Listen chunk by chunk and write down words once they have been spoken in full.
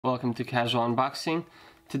Welcome to Casual Unboxing.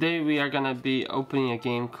 Today we are gonna be opening a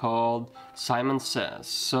game called Simon Says.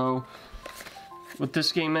 So what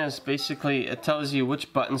this game is, basically it tells you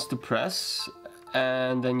which buttons to press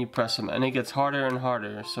and then you press them and it gets harder and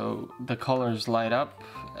harder. So the colors light up,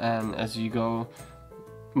 and as you go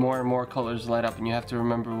more and more colors light up and you have to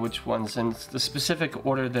remember which ones, and it's the specific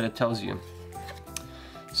order that it tells you.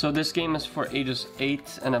 So this game is for ages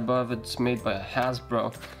 8 and above. It's made by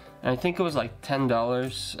Hasbro. And I think it was like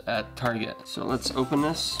 $10 at Target. So let's open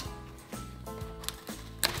this.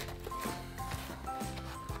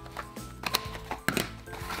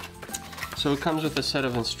 So it comes with a set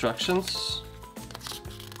of instructions.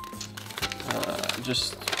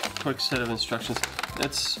 Just a quick set of instructions.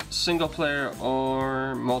 It's single player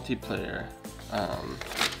or multiplayer.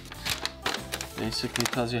 Basically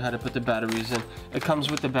tells you how to put the batteries in. It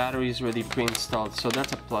comes with the batteries already pre-installed, so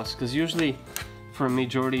that's a plus, because usually for a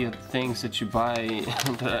majority of things that you buy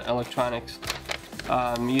the electronics,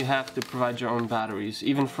 you have to provide your own batteries.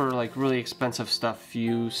 Even for like really expensive stuff,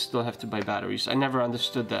 you still have to buy batteries. I never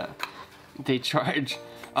understood that. They charge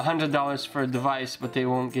 $100 for a device, but they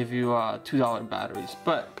won't give you $2 batteries.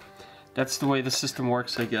 But that's the way the system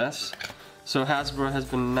works, I guess. So Hasbro has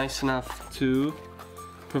been nice enough to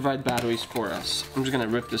provide batteries for us. I'm just gonna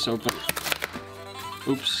rip this open.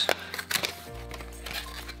 Oops.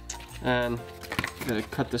 And gotta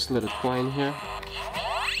cut this little twine here.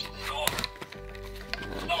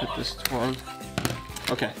 Cut this twine.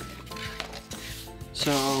 Okay.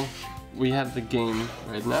 So we have the game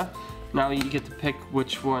right now. Now you get to pick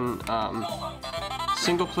which one,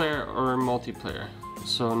 single player or multiplayer.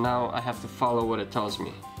 So now I have to follow what it tells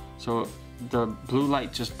me. So the blue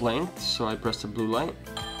light just blinked, so I press the blue light.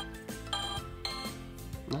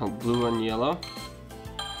 Now blue and yellow.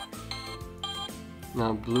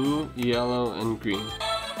 Now blue, yellow, and green.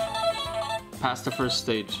 Past the first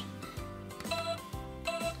stage.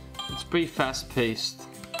 It's pretty fast paced.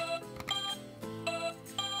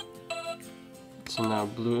 So now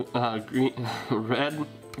blue, green, red,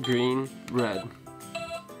 green, red.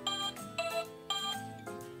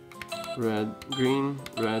 Red, green,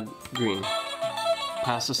 red, green.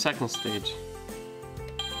 Past the second stage.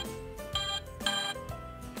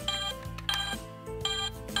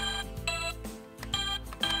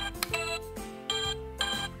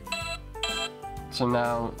 So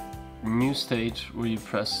now, new stage where you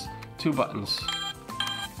press 2 buttons.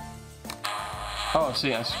 Oh,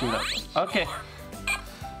 see, I screwed up. Okay.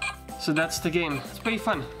 So that's the game. It's pretty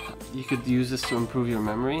fun. You could use this to improve your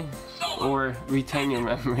memory or retain your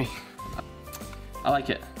memory. I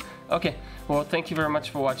like it. Okay, well, thank you very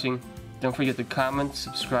much for watching. Don't forget to comment,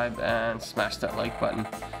 subscribe, and smash that like button.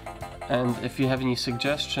 And if you have any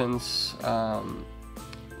suggestions,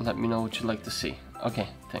 let me know what you'd like to see. Okay,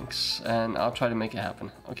 thanks, and I'll try to make it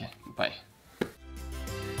happen. Okay, bye.